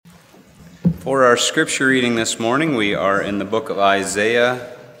For our scripture reading this morning, we are in the book of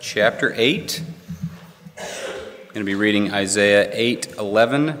Isaiah, chapter 8. I'm going to be reading Isaiah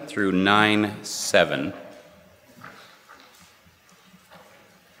 8:11 through 9:7.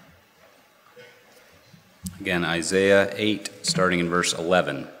 Again, Isaiah 8, starting in verse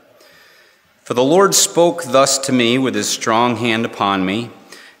 11. For the Lord spoke thus to me with his strong hand upon me,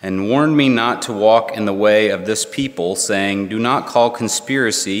 and warned me not to walk in the way of this people, saying, Do not call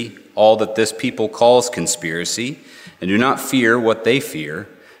conspiracy all that this people calls conspiracy, and do not fear what they fear,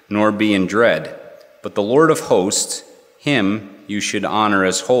 nor be in dread. But the Lord of hosts, him you should honor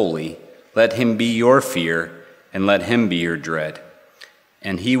as holy. Let him be your fear, and let him be your dread.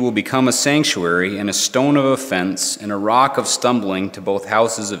 And he will become a sanctuary and a stone of offense and a rock of stumbling to both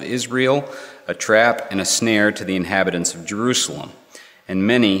houses of Israel, a trap and a snare to the inhabitants of Jerusalem. And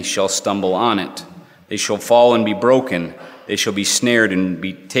many shall stumble on it. They shall fall and be broken. They shall be snared and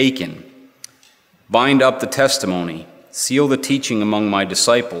be taken. Bind up the testimony. Seal the teaching among my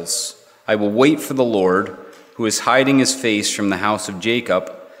disciples. I will wait for the Lord, who is hiding his face from the house of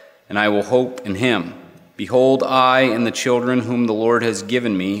Jacob, and I will hope in him. Behold, I and the children whom the Lord has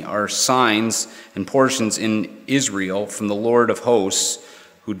given me are signs and portions in Israel from the Lord of hosts,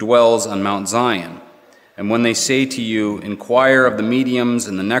 who dwells on Mount Zion. And when they say to you, Inquire of the mediums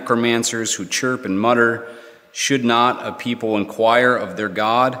and the necromancers who chirp and mutter, should not a people inquire of their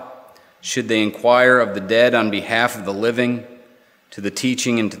God? Should they inquire of the dead on behalf of the living? To the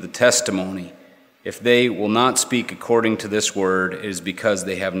teaching and to the testimony. If they will not speak according to this word, it is because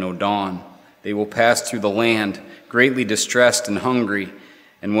they have no dawn. They will pass through the land, greatly distressed and hungry,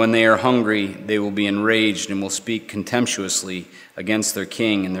 and when they are hungry, they will be enraged and will speak contemptuously against their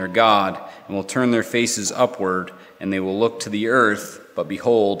king and their God, and will turn their faces upward, and they will look to the earth, but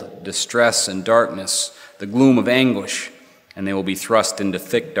behold, distress and darkness, the gloom of anguish, and they will be thrust into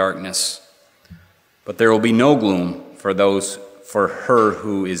thick darkness. But there will be no gloom for her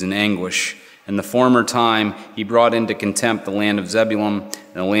who is in anguish. In the former time he brought into contempt the land of Zebulun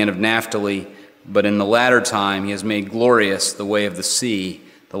and the land of Naphtali, but in the latter time he has made glorious the way of the sea,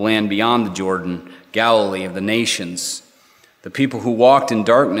 the land beyond the Jordan, Galilee of the nations. The people who walked in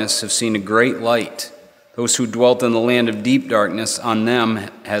darkness have seen a great light. Those who dwelt in the land of deep darkness, on them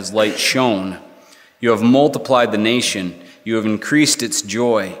has light shone. You have multiplied the nation, you have increased its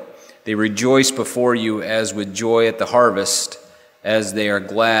joy. They rejoice before you as with joy at the harvest, as they are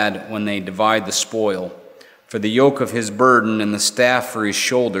glad when they divide the spoil. For the yoke of his burden and the staff for his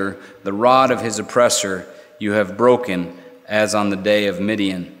shoulder, the rod of his oppressor, you have broken, as on the day of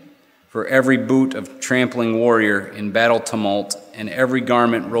Midian. For every boot of trampling warrior in battle tumult, and every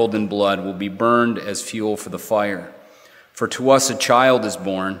garment rolled in blood will be burned as fuel for the fire. For to us a child is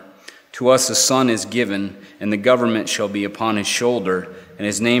born, to us a son is given, and the government shall be upon his shoulder, and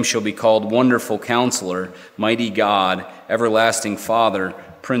his name shall be called Wonderful Counselor, Mighty God, Everlasting Father,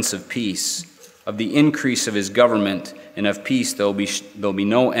 Prince of Peace. Of the increase of his government and of peace there'll be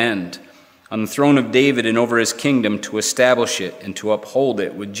no end. On the throne of David and over his kingdom, to establish it and to uphold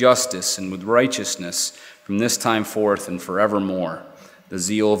it with justice and with righteousness from this time forth and forevermore. The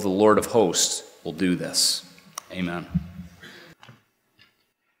zeal of the Lord of hosts will do this. Amen.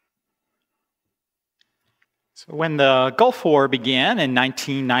 So when the Gulf War began in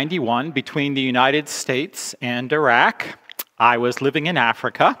 1991 between the United States and Iraq, I was living in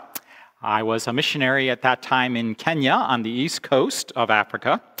Africa. I was a missionary at that time in Kenya on the east coast of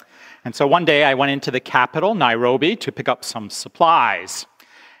Africa. And so one day I went into the capital, Nairobi, to pick up some supplies.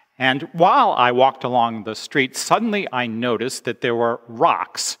 And while I walked along the street, suddenly I noticed that there were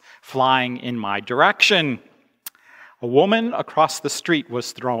rocks flying in my direction. A woman across the street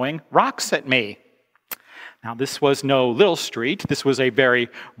was throwing rocks at me. Now, this was no little street. This was a very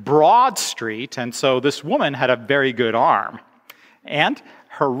broad street, and so this woman had a very good arm. And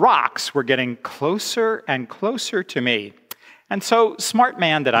her rocks were getting closer and closer to me. And so, smart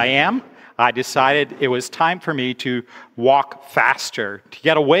man that I am, I decided it was time for me to walk faster, to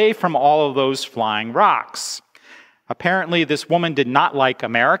get away from all of those flying rocks. Apparently, this woman did not like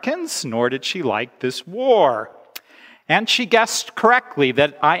Americans, nor did she like this war. And she guessed correctly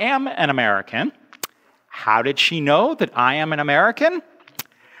that I am an American. How did she know that I am an American?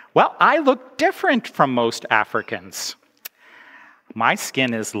 Well, I look different from most Africans. My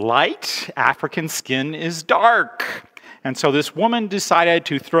skin is light, African skin is dark. And so this woman decided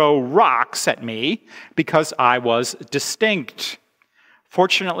to throw rocks at me because I was distinct.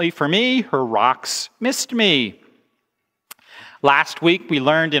 Fortunately for me, her rocks missed me. Last week, we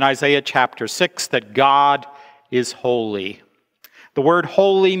learned in Isaiah chapter 6 that God is holy. The word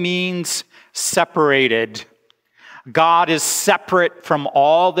holy means separated. God is separate from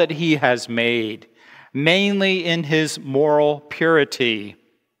all that he has made, mainly in his moral purity.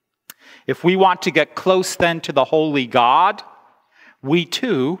 If we want to get close then to the holy God, we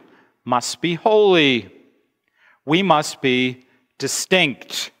too must be holy. We must be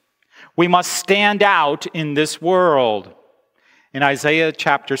distinct. We must stand out in this world. In Isaiah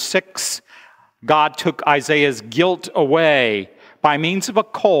chapter 6, God took Isaiah's guilt away by means of a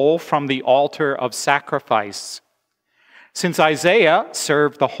coal from the altar of sacrifice. Since Isaiah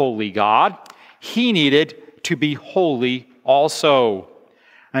served the holy God, he needed to be holy also.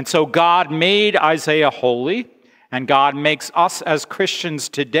 And so God made Isaiah holy, and God makes us as Christians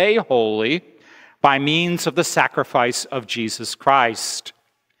today holy by means of the sacrifice of Jesus Christ.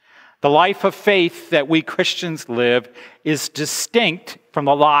 The life of faith that we Christians live is distinct from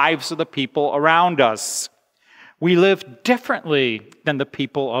the lives of the people around us. We live differently than the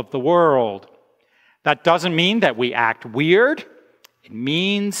people of the world. That doesn't mean that we act weird. It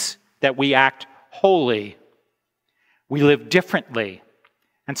means that we act holy. We live differently.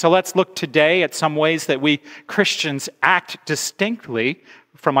 And so let's look today at some ways that we Christians act distinctly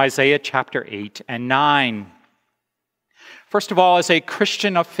from Isaiah chapter 8 and 9. First of all, as a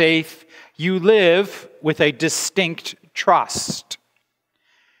Christian of faith, you live with a distinct trust.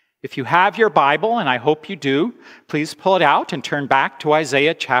 If you have your Bible, and I hope you do, please pull it out and turn back to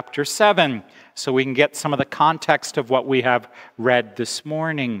Isaiah chapter 7 so we can get some of the context of what we have read this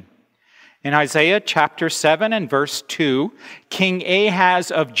morning. In Isaiah chapter 7 and verse 2, King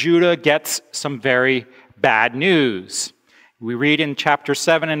Ahaz of Judah gets some very bad news. We read in chapter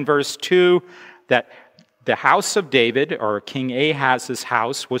 7 and verse 2 that the house of David, or King Ahaz's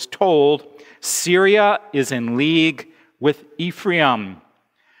house, was told, Syria is in league with Ephraim.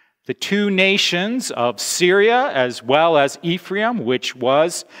 The two nations of Syria as well as Ephraim, which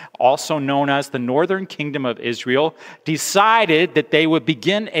was also known as the northern kingdom of Israel, decided that they would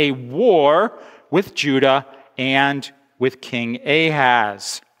begin a war with Judah and with King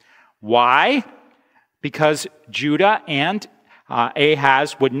Ahaz. Why? Because Judah and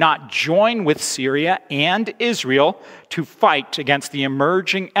Ahaz would not join with Syria and Israel to fight against the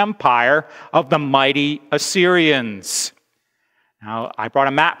emerging empire of the mighty Assyrians. Now, I brought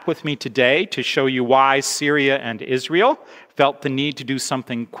a map with me today to show you why Syria and Israel felt the need to do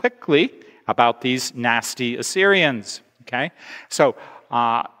something quickly about these nasty Assyrians. Okay? So,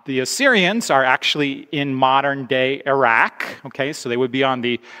 the Assyrians are actually in modern-day Iraq. Okay? So they would be on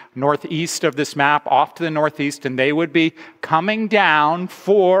the northeast of this map, off to the northeast, and they would be coming down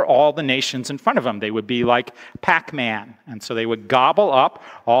for all the nations in front of them. They would be like Pac-Man. And so they would gobble up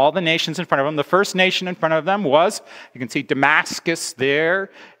all the nations in front of them. The first nation in front of them was, you can see Damascus there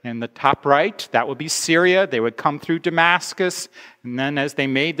in the top right. That would be Syria. They would come through Damascus. And then as they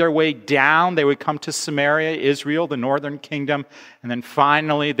made their way down, they would come to Samaria, Israel, the northern kingdom. And then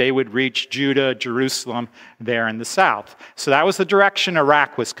finally, they would reach Judah, Jerusalem, there in the south. So that was the direction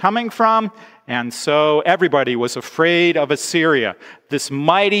Iraq was coming from. And so everybody was afraid of Assyria, this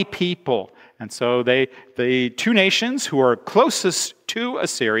mighty people. And so the two nations who are closest to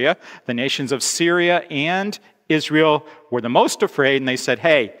Assyria, the nations of Syria and Israel, were the most afraid. And they said,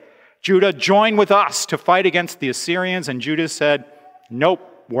 hey, Judah, join with us to fight against the Assyrians. And Judah said,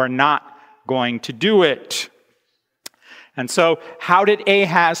 nope, we're not going to do it. And so how did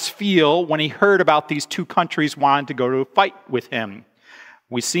Ahaz feel when he heard about these two countries wanting to go to fight with him?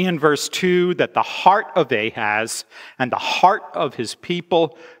 We see in verse 2 that the heart of Ahaz and the heart of his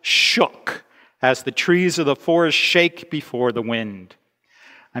people shook as the trees of the forest shake before the wind.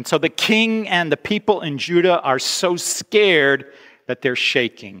 And so the king and the people in Judah are so scared that they're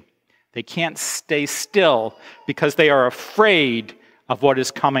shaking. They can't stay still because they are afraid of what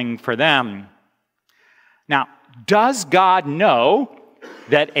is coming for them. Now, does God know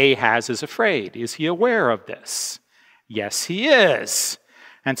that Ahaz is afraid? Is he aware of this? Yes, he is.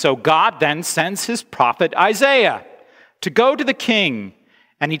 And so God then sends his prophet Isaiah to go to the king.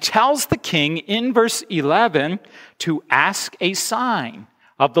 And he tells the king in verse 11 to ask a sign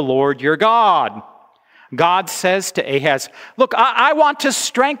of the Lord your God. God says to Ahaz, look, I want to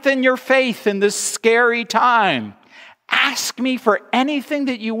strengthen your faith in this scary time. Ask me for anything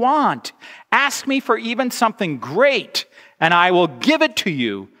that you want. Ask me for even something great, and I will give it to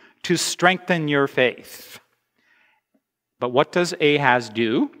you to strengthen your faith. But what does Ahaz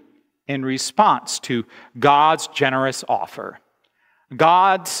do in response to God's generous offer?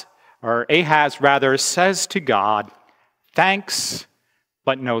 Ahaz says to God, thanks,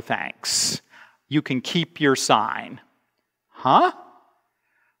 but no thanks. You can keep your sign. Huh?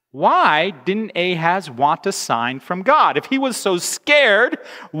 Why didn't Ahaz want a sign from God? If he was so scared,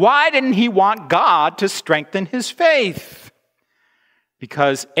 why didn't he want God to strengthen his faith?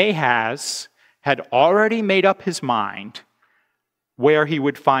 Because Ahaz had already made up his mind where he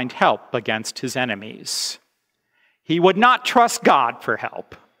would find help against his enemies. He would not trust God for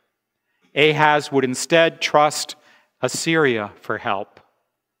help. Ahaz would instead trust Assyria for help.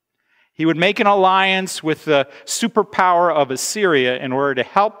 He would make an alliance with the superpower of Assyria in order to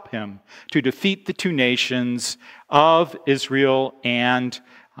help him to defeat the two nations of Israel and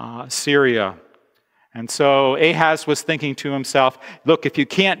Syria. And so Ahaz was thinking to himself, look, if you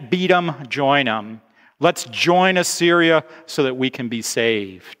can't beat them, join them. Let's join Assyria so that we can be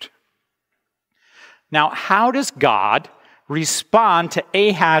saved. Now, how does God respond to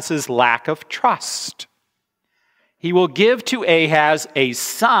Ahaz's lack of trust? He will give to Ahaz a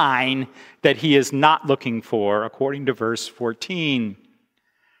sign that he is not looking for, according to verse 14.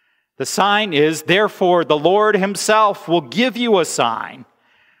 The sign is, therefore, the Lord himself will give you a sign.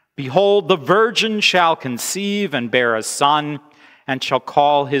 Behold, the virgin shall conceive and bear a son, and shall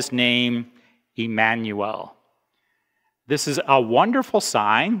call his name Immanuel. This is a wonderful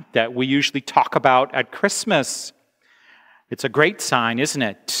sign that we usually talk about at Christmas. It's a great sign, isn't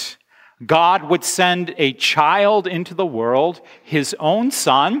it? God would send a child into the world, his own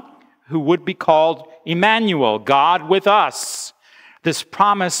son, who would be called Immanuel, God with us. This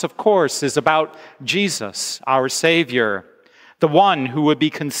promise, of course, is about Jesus, our Savior, the one who would be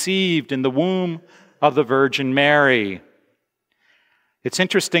conceived in the womb of the Virgin Mary. It's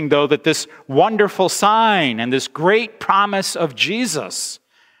interesting, though, that this wonderful sign and this great promise of Jesus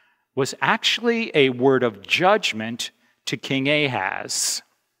was actually a word of judgment to King Ahaz.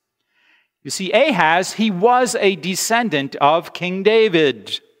 You see, Ahaz, he was a descendant of King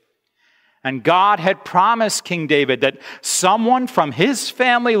David. And God had promised King David that someone from his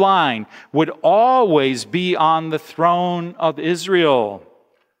family line would always be on the throne of Israel.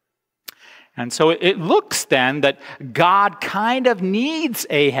 And so it looks then that God kind of needs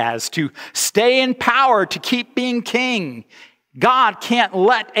Ahaz to stay in power, to keep being king. God can't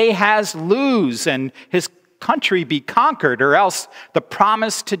let Ahaz lose and his country be conquered, or else the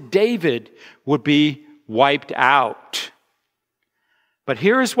promise to David would be wiped out. But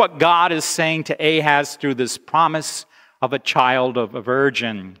here's what God is saying to Ahaz through this promise of a child of a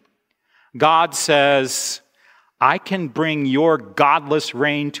virgin. God says, I can bring your godless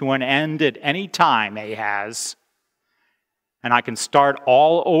reign to an end at any time, Ahaz. And I can start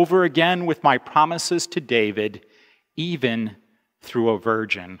all over again with my promises to David, even through a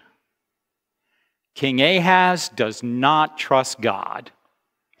virgin. King Ahaz does not trust God.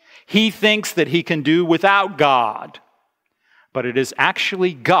 He thinks that he can do without God. But it is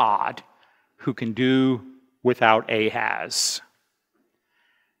actually God who can do without Ahaz.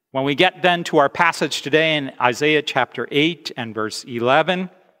 When we get then to our passage today in Isaiah chapter 8 and verse 11,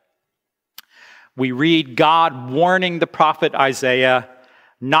 we read God warning the prophet Isaiah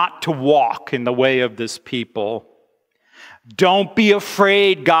not to walk in the way of this people. Don't be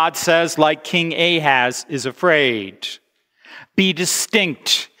afraid, God says, like King Ahaz is afraid. Be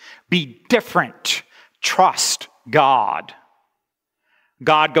distinct. Be different. Trust God.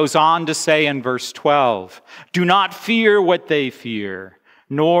 God goes on to say in verse 12, do not fear what they fear,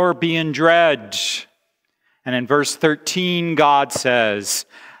 nor be in dread. And in verse 13, God says,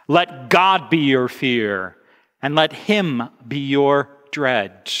 let God be your fear, and let him be your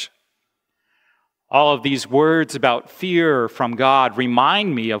dread. All of these words about fear from God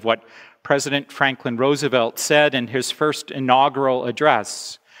remind me of what President Franklin Roosevelt said in his first inaugural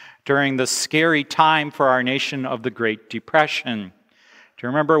address during the scary time for our nation of the Great Depression. Do you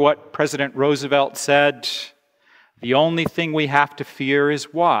remember what President Roosevelt said? The only thing we have to fear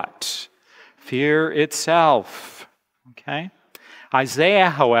is what? Fear itself. Okay? Isaiah,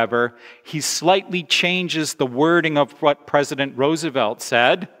 however, he slightly changes the wording of what President Roosevelt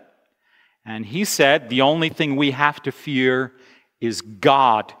said. And he said, the only thing we have to fear is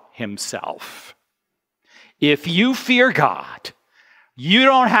God himself. If you fear God, you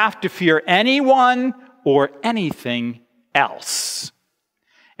don't have to fear anyone or anything else.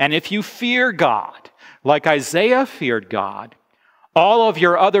 And if you fear God, like Isaiah feared God, all of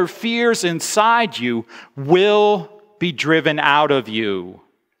your other fears inside you will be driven out of you.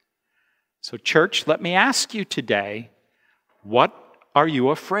 So, church, let me ask you today, what are you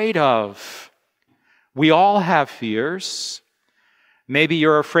afraid of? We all have fears. Maybe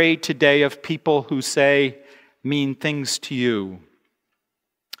you're afraid today of people who say mean things to you.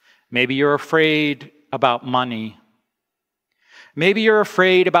 Maybe you're afraid about money. Maybe you're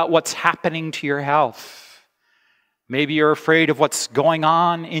afraid about what's happening to your health. Maybe you're afraid of what's going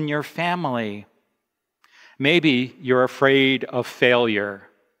on in your family. Maybe you're afraid of failure.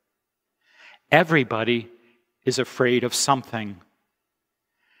 Everybody is afraid of something.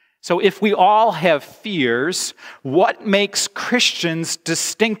 So if we all have fears, what makes Christians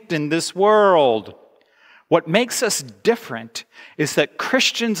distinct in this world? What makes us different is that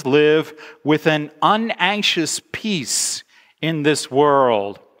Christians live with an unanxious peace in this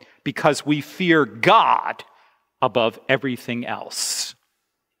world because we fear God above everything else.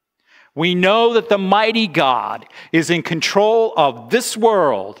 We know that the mighty God is in control of this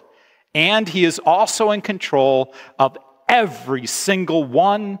world, and he is also in control of every single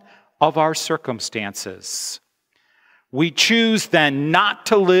one of our circumstances. We choose then not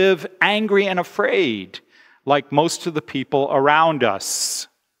to live angry and afraid like most of the people around us.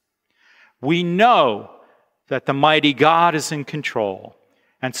 We know that the mighty God is in control,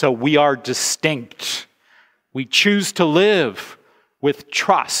 and so we are distinct. We choose to live with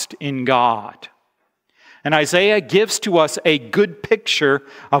trust in God. And Isaiah gives to us a good picture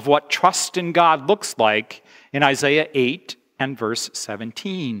of what trust in God looks like in Isaiah 8 and verse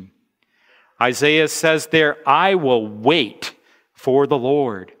 17. Isaiah says there, "I will wait for the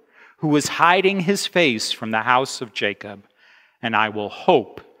Lord, who is hiding his face from the house of Jacob, and I will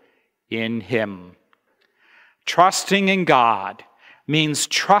hope in him." Trusting in God means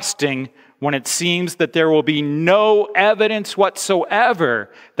trusting when it seems that there will be no evidence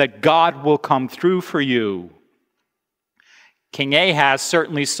whatsoever that God will come through for you. King Ahaz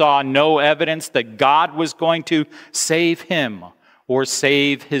certainly saw no evidence that God was going to save him or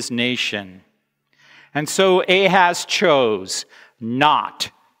save his nation. And so Ahaz chose not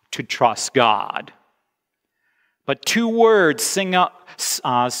to trust God. But two words seize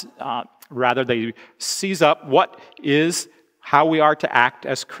up what is how we are to act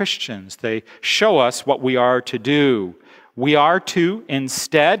as Christians. They show us what we are to do. We are to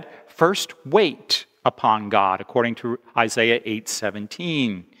instead first wait upon God, according to Isaiah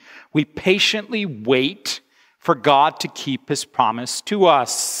 8:17. We patiently wait for God to keep his promise to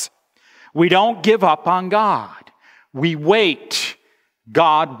us. We don't give up on God. We wait.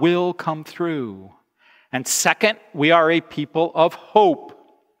 God will come through. And second, we are a people of hope.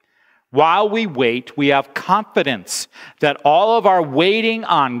 While we wait, we have confidence that all of our waiting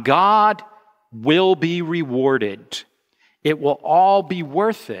on God will be rewarded. It will all be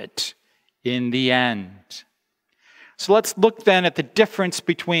worth it in the end. So let's look then at the difference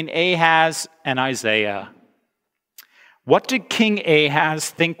between Ahaz and Isaiah. What did King Ahaz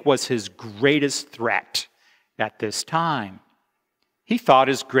think was his greatest threat at this time? He thought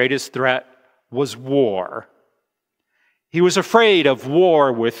his greatest threat was war. He was afraid of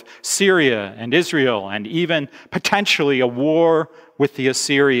war with Syria and Israel, and even potentially a war with the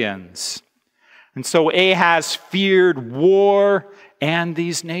Assyrians. And so Ahaz feared war and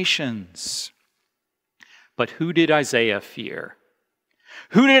these nations. But who did Isaiah fear?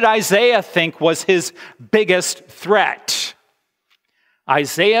 Who did Isaiah think was his biggest threat?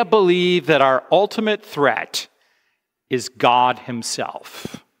 Isaiah believed that our ultimate threat is God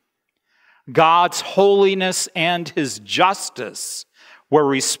himself. God's holiness and his justice were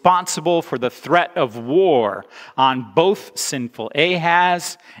responsible for the threat of war on both sinful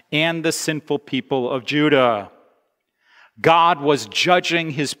Ahaz and the sinful people of Judah. God was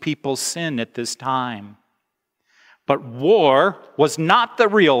judging his people's sin at this time. But war was not the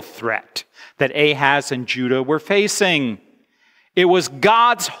real threat that Ahaz and Judah were facing. It was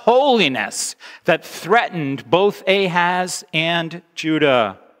God's holiness that threatened both Ahaz and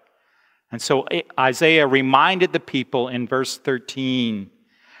Judah. And so Isaiah reminded the people in verse 13,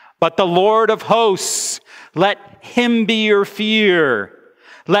 "But the Lord of hosts, let him be your fear.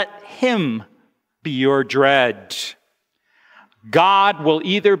 Let him be your dread." God will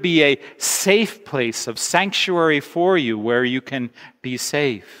either be a safe place of sanctuary for you where you can be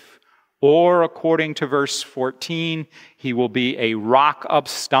safe, or according to verse 14, he will be a rock of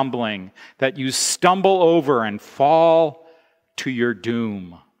stumbling that you stumble over and fall to your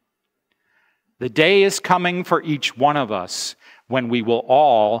doom. The day is coming for each one of us when we will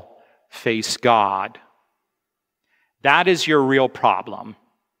all face God. That is your real problem,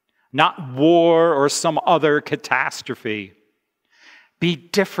 not war or some other catastrophe. Be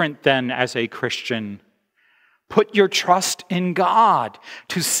different then as a Christian. Put your trust in God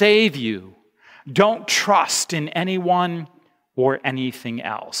to save you. Don't trust in anyone or anything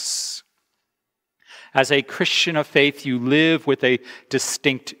else. As a Christian of faith, you live with a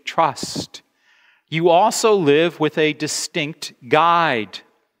distinct trust. You also live with a distinct guide.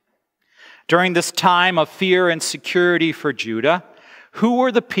 During this time of fear and security for Judah, Who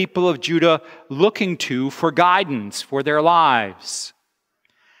were the people of Judah looking to for guidance for their lives?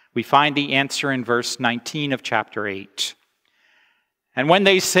 We find the answer in verse 19 of chapter 8. And when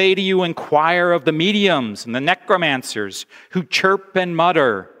they say to you, inquire of the mediums and the necromancers who chirp and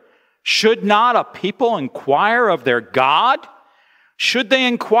mutter, should not a people inquire of their God? Should they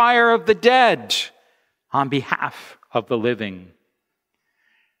inquire of the dead on behalf of the living?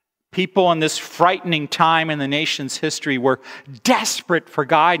 People in this frightening time in the nation's history were desperate for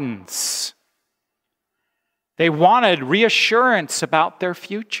guidance. They wanted reassurance about their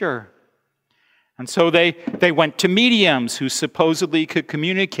future. And so they went to mediums who supposedly could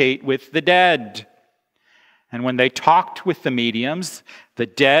communicate with the dead. And when they talked with the mediums, the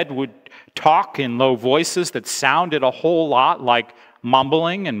dead would talk in low voices that sounded a whole lot like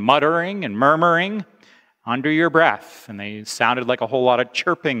mumbling and muttering and murmuring under your breath. And they sounded like a whole lot of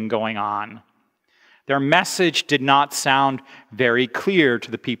chirping going on. Their message did not sound very clear to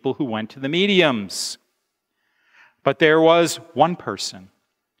the people who went to the mediums. But there was one person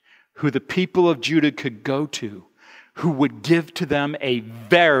who the people of Judah could go to, who would give to them a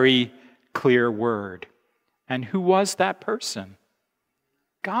very clear word. And who was that person?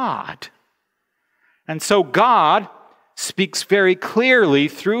 God. And so God speaks very clearly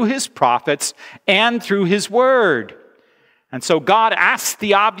through his prophets and through his word. And so God asks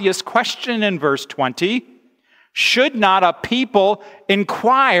the obvious question in verse 20, should not a people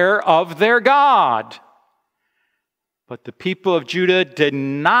inquire of their God? But the people of Judah did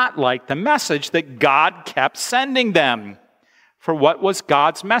not like the message that God kept sending them. For what was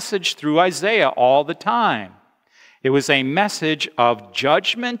God's message through Isaiah all the time? It was a message of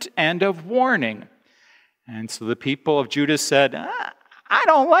judgment and of warning. And so the people of Judah said, I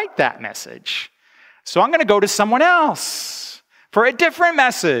don't like that message. So I'm going to go to someone else for a different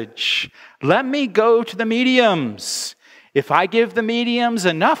message. Let me go to the mediums. If I give the mediums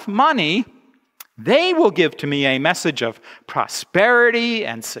enough money, they will give to me a message of prosperity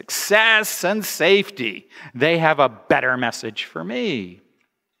and success and safety. They have a better message for me.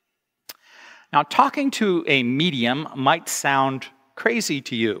 Now, talking to a medium might sound crazy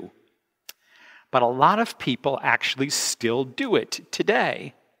to you, but a lot of people actually still do it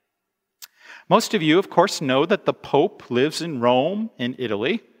today. Most of you, of course, know that the Pope lives in Rome, in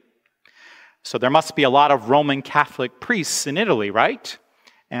Italy. So there must be a lot of Roman Catholic priests in Italy, right?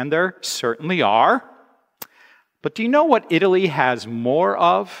 And there certainly are. But do you know what Italy has more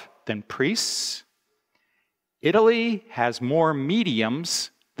of than priests? Italy has more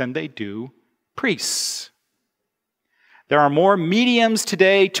mediums than they do priests. There are more mediums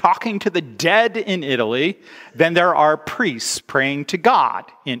today talking to the dead in Italy than there are priests praying to God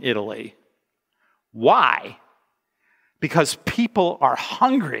in Italy. Why? Because people are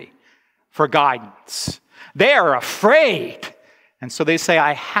hungry for guidance. They are afraid. And so they say,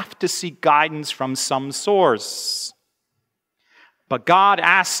 I have to seek guidance from some source. But God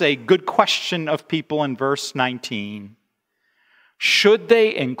asks a good question of people in verse 19. Should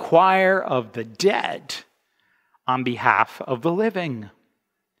they inquire of the dead on behalf of the living?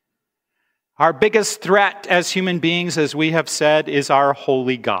 Our biggest threat as human beings, as we have said, is our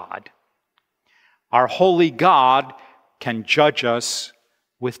holy God. Our holy God can judge us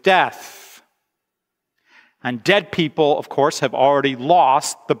with death. And dead people, of course, have already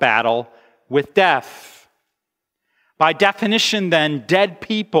lost the battle with death. By definition, then, dead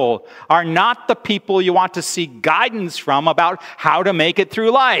people are not the people you want to seek guidance from about how to make it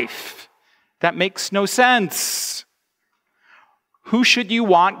through life. That makes no sense. Who should you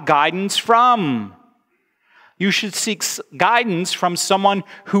want guidance from? You should seek guidance from someone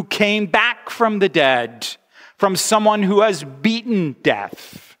who came back from the dead, from someone who has beaten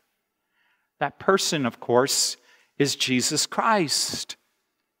death. That person, of course, is Jesus Christ.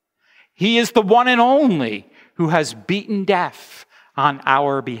 He is the one and only who has beaten death on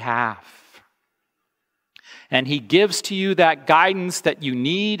our behalf. And he gives to you that guidance that you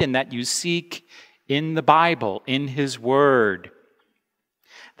need and that you seek in the Bible, in his word.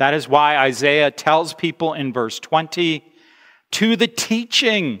 That is why Isaiah tells people in verse 20, to the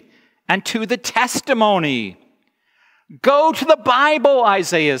teaching and to the testimony. Go to the Bible,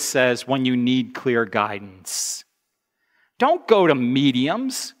 Isaiah says, when you need clear guidance. Don't go to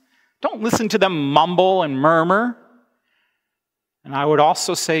mediums. Don't listen to them mumble and murmur. And I would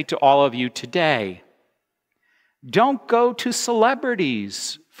also say to all of you today, don't go to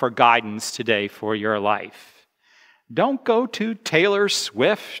celebrities for guidance today for your life. Don't go to Taylor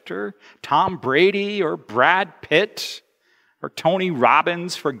Swift or Tom Brady or Brad Pitt or Tony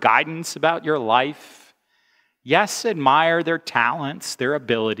Robbins for guidance about your life. Yes, admire their talents, their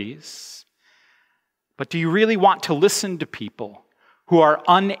abilities. But do you really want to listen to people who are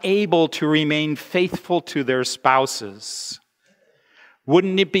unable to remain faithful to their spouses?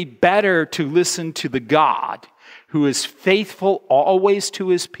 Wouldn't it be better to listen to the God who is faithful always to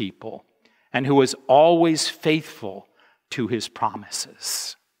his people and who is always faithful to his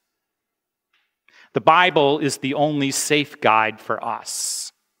promises? The Bible is the only safe guide for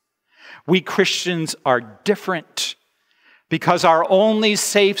us. We Christians are different because our only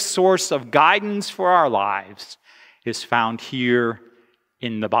safe source of guidance for our lives is found here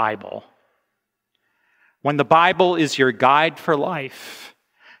in the Bible. When the Bible is your guide for life,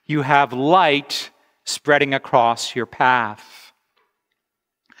 you have light spreading across your path.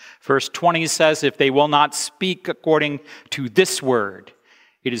 Verse 20 says, if they will not speak according to this word,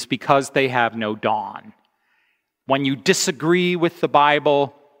 it is because they have no dawn. When you disagree with the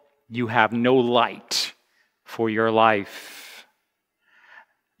Bible, you have no light for your life.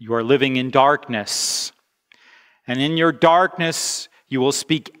 You are living in darkness. And in your darkness, you will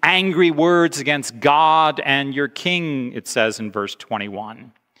speak angry words against God and your king, it says in verse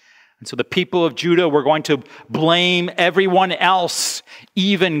 21. And so the people of Judah were going to blame everyone else,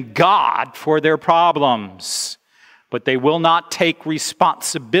 even God, for their problems. But they will not take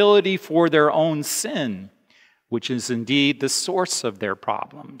responsibility for their own sin, which is indeed the source of their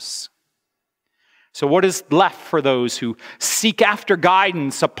problems. So what is left for those who seek after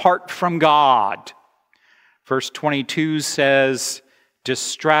guidance apart from God? Verse 22 says,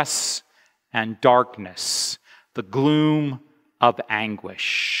 distress and darkness, the gloom of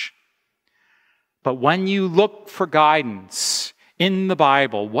anguish. But when you look for guidance in the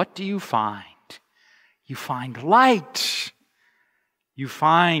Bible, what do you find? You find light. You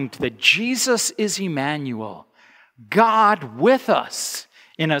find that Jesus is Immanuel, God with us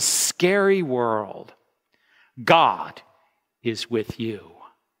in a scary world. God is with you.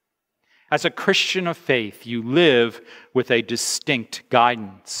 As a Christian of faith, you live with a distinct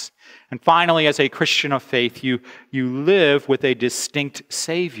guidance. And finally, as a Christian of faith, you live with a distinct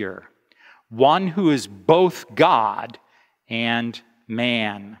Savior, one who is both God and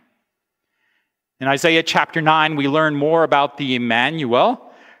man. In Isaiah chapter 9, we learn more about the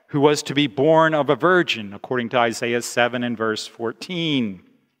Immanuel, who was to be born of a virgin, according to Isaiah 7 and verse 14.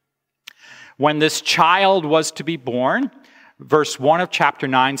 When this child was to be born, verse 1 of chapter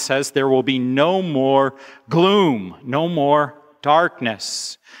 9 says, there will be no more gloom, no more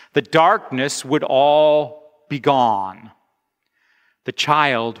darkness. The darkness would all be gone. The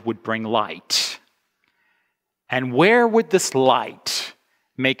child would bring light. And where would this light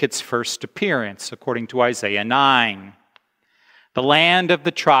make its first appearance, according to Isaiah 9? The land of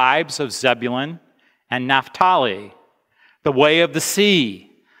the tribes of Zebulun and Naphtali, the way of the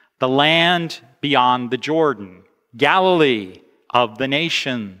sea, the land beyond the Jordan, Galilee of the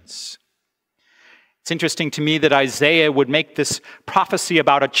nations. It's interesting to me that Isaiah would make this prophecy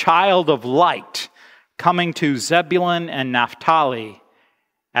about a child of light coming to Zebulun and Naphtali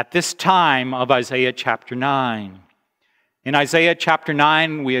at this time of Isaiah chapter 9. In Isaiah chapter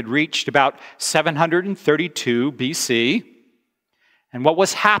 9, we had reached about 732 BC. And what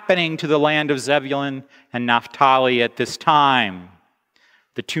was happening to the land of Zebulun and Naphtali at this time?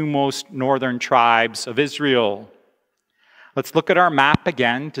 The two most northern tribes of Israel. Let's look at our map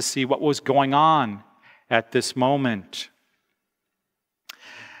again to see what was going on at this moment.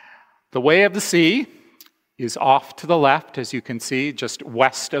 The way of the sea is off to the left, as you can see, just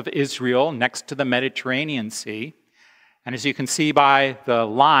west of Israel, next to the Mediterranean Sea. And as you can see by the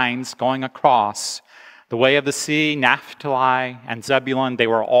lines going across, the way of the sea, Naphtali and Zebulun, they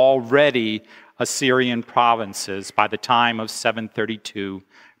were already Assyrian provinces by the time of 732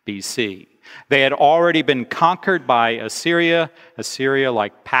 BC. They had already been conquered by Assyria. Assyria,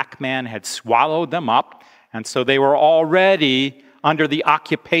 like Pac-Man, had swallowed them up, and so they were already under the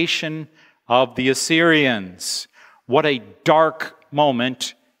occupation of the Assyrians. What a dark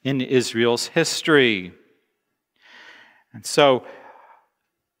moment in Israel's history. And so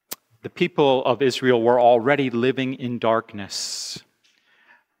the people of Israel were already living in darkness.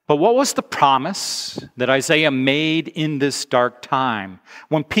 But what was the promise that Isaiah made in this dark time?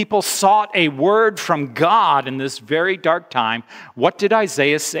 When people sought a word from God in this very dark time, what did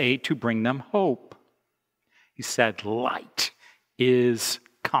Isaiah say to bring them hope? He said, light is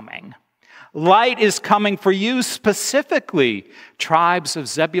coming. Light is coming for you specifically, tribes of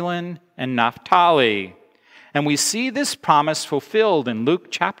Zebulun and Naphtali. And we see this promise fulfilled in Luke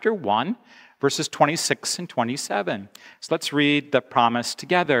chapter 1, verses 26 and 27. So let's read the promise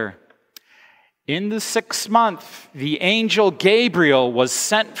together. In the 6th month, the angel Gabriel was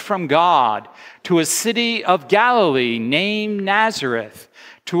sent from God to a city of Galilee named Nazareth,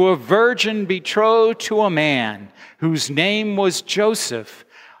 to a virgin betrothed to a man whose name was Joseph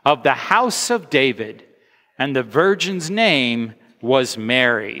of the house of David, and the virgin's name was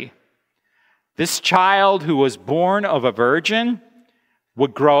Mary. This child who was born of a virgin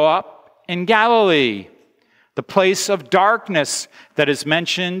would grow up in Galilee, the place of darkness that is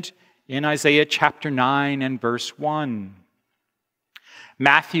mentioned in Isaiah chapter 9 and verse 1.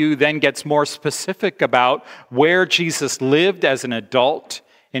 Matthew then gets more specific about where Jesus lived as an adult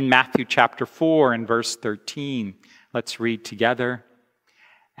in Matthew chapter 4 and verse 13. Let's read together.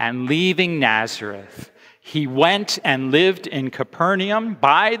 And leaving Nazareth, he went and lived in Capernaum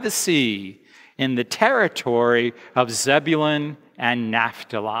by the sea, in the territory of Zebulun and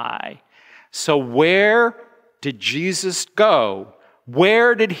Naphtali. So where did Jesus go?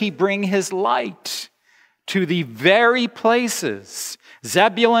 Where did he bring his light? To the very places,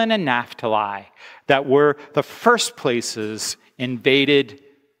 Zebulun and Naphtali, that were the first places invaded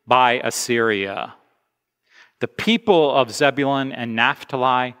by Assyria. The people of Zebulun and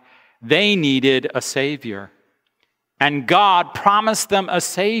Naphtali, they needed a Savior. And God promised them a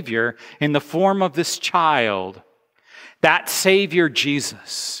Savior in the form of this child. That Savior,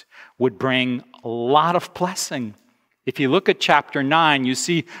 Jesus, would bring a lot of blessing. If you look at chapter 9, you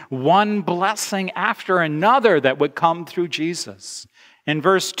see one blessing after another that would come through Jesus. In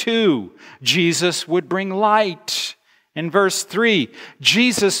verse 2, Jesus would bring light. In verse 3,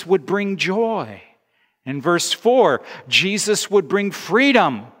 Jesus would bring joy. In verse 4, Jesus would bring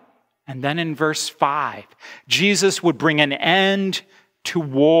freedom. And then in verse 5, Jesus would bring an end to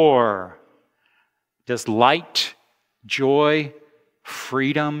war. Does light, joy,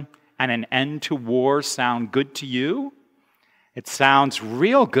 freedom, and an end to war sound good to you? It sounds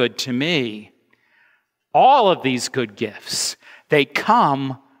real good to me. All of these good gifts, they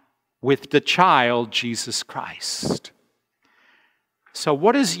come with the child Jesus Christ. So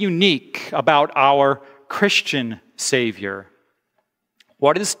what is unique about our Christian Savior?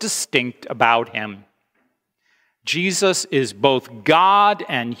 What is distinct about him? Jesus is both God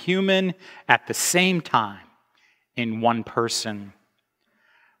and human at the same time in one person.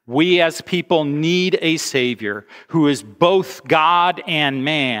 We as people need a Savior who is both God and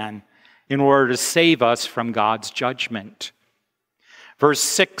man in order to save us from God's judgment. Verse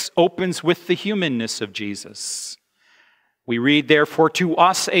 6 opens with the humanness of Jesus. We read, therefore, to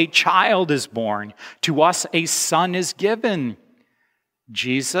us a child is born, to us a son is given.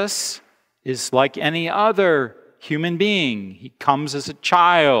 Jesus is like any other human being. He comes as a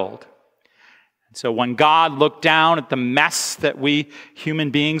child. And so when God looked down at the mess that we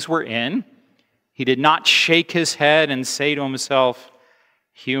human beings were in, he did not shake his head and say to himself,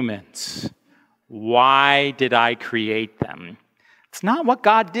 humans, why did I create them? It's not what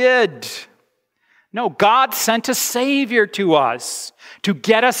God did. No, God sent a Savior to us to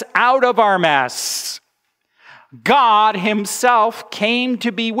get us out of our mess. God himself came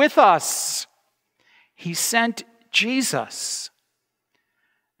to be with us. He sent Jesus.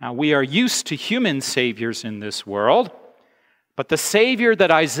 Now, we are used to human saviors in this world, but the Savior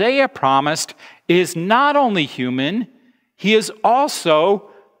that Isaiah promised is not only human, he is also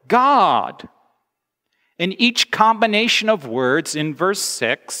God. In each combination of words in verse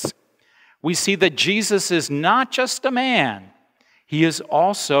 6, we see that Jesus is not just a man, he is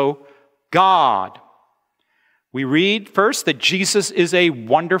also God. We read first that Jesus is a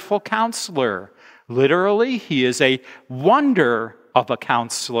wonderful counselor. Literally, he is a wonder of a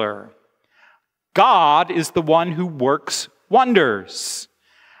counselor. God is the one who works wonders.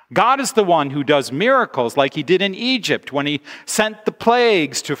 God is the one who does miracles like he did in Egypt when he sent the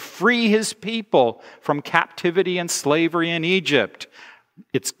plagues to free his people from captivity and slavery in Egypt.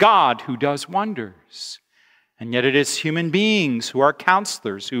 It's God who does wonders. And yet it is human beings who are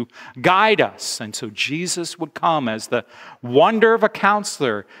counselors, who guide us. And so Jesus would come as the wonder of a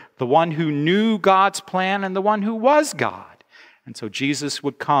counselor, the one who knew God's plan and the one who was God. And so Jesus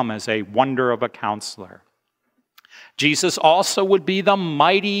would come as a wonder of a counselor. Jesus also would be the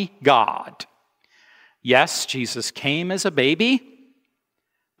mighty God. Yes, Jesus came as a baby,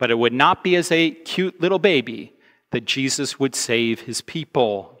 but it would not be as a cute little baby that Jesus would save his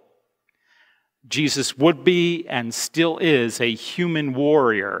people. Jesus would be and still is a human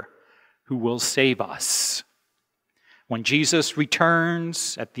warrior who will save us. When Jesus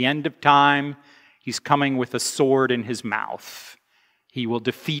returns at the end of time, he's coming with a sword in his mouth. He will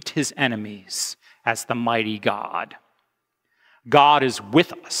defeat his enemies as the mighty God. God is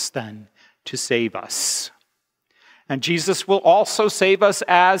with us then to save us. And Jesus will also save us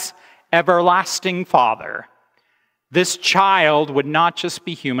as everlasting Father. This child would not just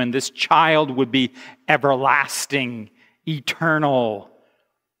be human, this child would be everlasting, eternal,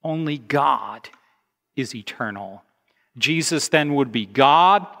 Only God is eternal. Jesus then would be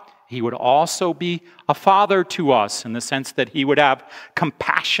God. He would also be a father to us in the sense that he would have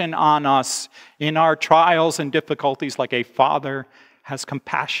compassion on us in our trials and difficulties like a father has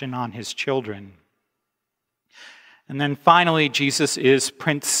compassion on his children. And then finally, Jesus is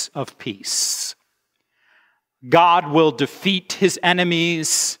Prince of Peace. God will defeat his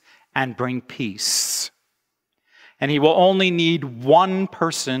enemies and bring peace. And he will only need one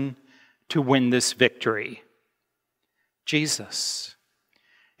person to win this victory: Jesus.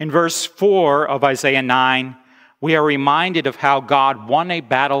 In verse 4 of Isaiah 9, we are reminded of how God won a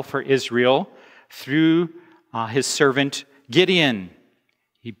battle for Israel through his servant Gideon.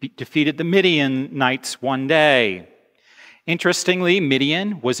 He defeated the Midianites one day. Interestingly,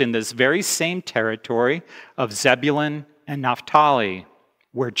 Midian was in this very same territory of Zebulun and Naphtali,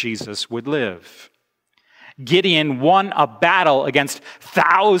 where Jesus would live. Gideon won a battle against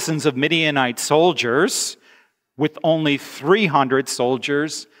thousands of Midianite soldiers with only 300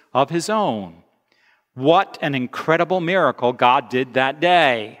 soldiers of his own. What an incredible miracle God did that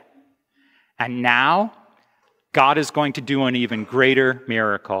day. And now, God is going to do an even greater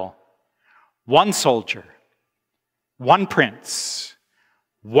miracle. One soldier, one prince,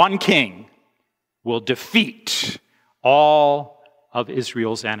 one king will defeat all of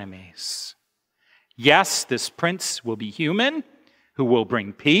Israel's enemies. Yes, this prince will be human, who will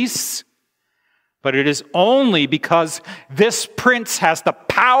bring peace, but it is only because this prince has the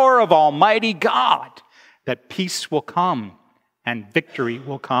power of Almighty God that peace will come and victory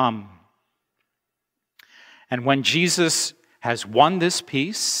will come. And when Jesus has won this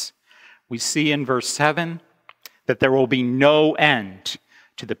peace, we see in verse 7 that there will be no end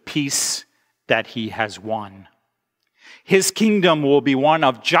to the peace that he has won. His kingdom will be one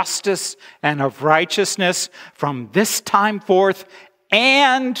of justice and of righteousness from this time forth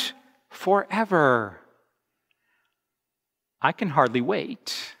and forever. I can hardly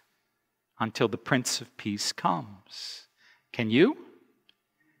wait until the Prince of Peace comes. Can you?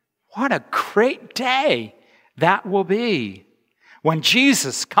 What a great day that will be when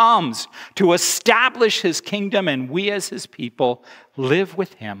Jesus comes to establish his kingdom and we as his people live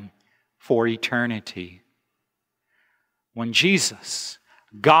with him for eternity. When Jesus,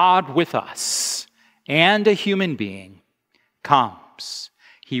 God with us and a human being, comes,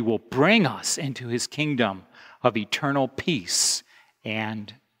 he will bring us into his kingdom of eternal peace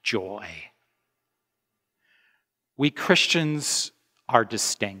and joy. We Christians are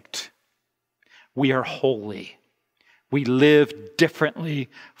distinct. We are holy. We live differently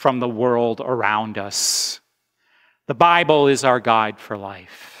from the world around us. The Bible is our guide for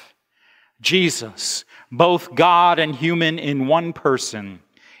life. Jesus, both God and human in one person,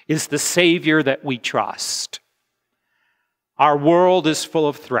 is the Savior that we trust. Our world is full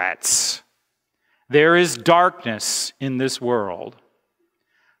of threats. There is darkness in this world.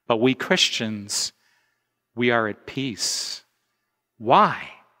 But we Christians, we are at peace. Why?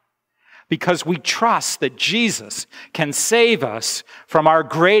 Because we trust that Jesus can save us from our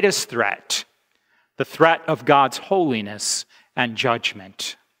greatest threat, the threat of God's holiness and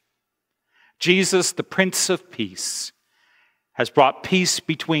judgment. Jesus, the Prince of Peace, has brought peace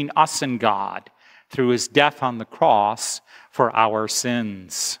between us and God through his death on the cross for our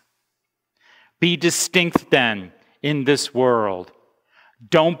sins. Be distinct then in this world.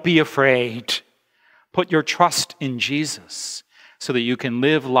 Don't be afraid. Put your trust in Jesus so that you can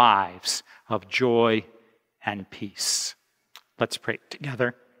live lives of joy and peace. Let's pray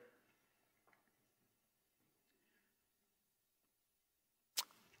together.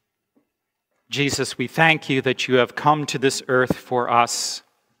 Jesus, we thank you that you have come to this earth for us.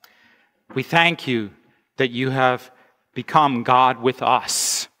 We thank you that you have become God with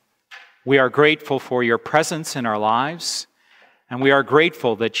us. We are grateful for your presence in our lives, and we are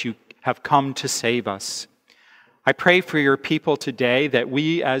grateful that you have come to save us. I pray for your people today that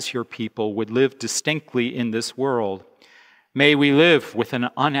we as your people would live distinctly in this world. May we live with an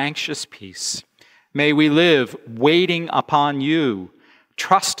unanxious peace. May we live waiting upon you,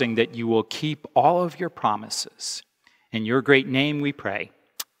 trusting that you will keep all of your promises. In your great name we pray.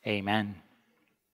 Amen.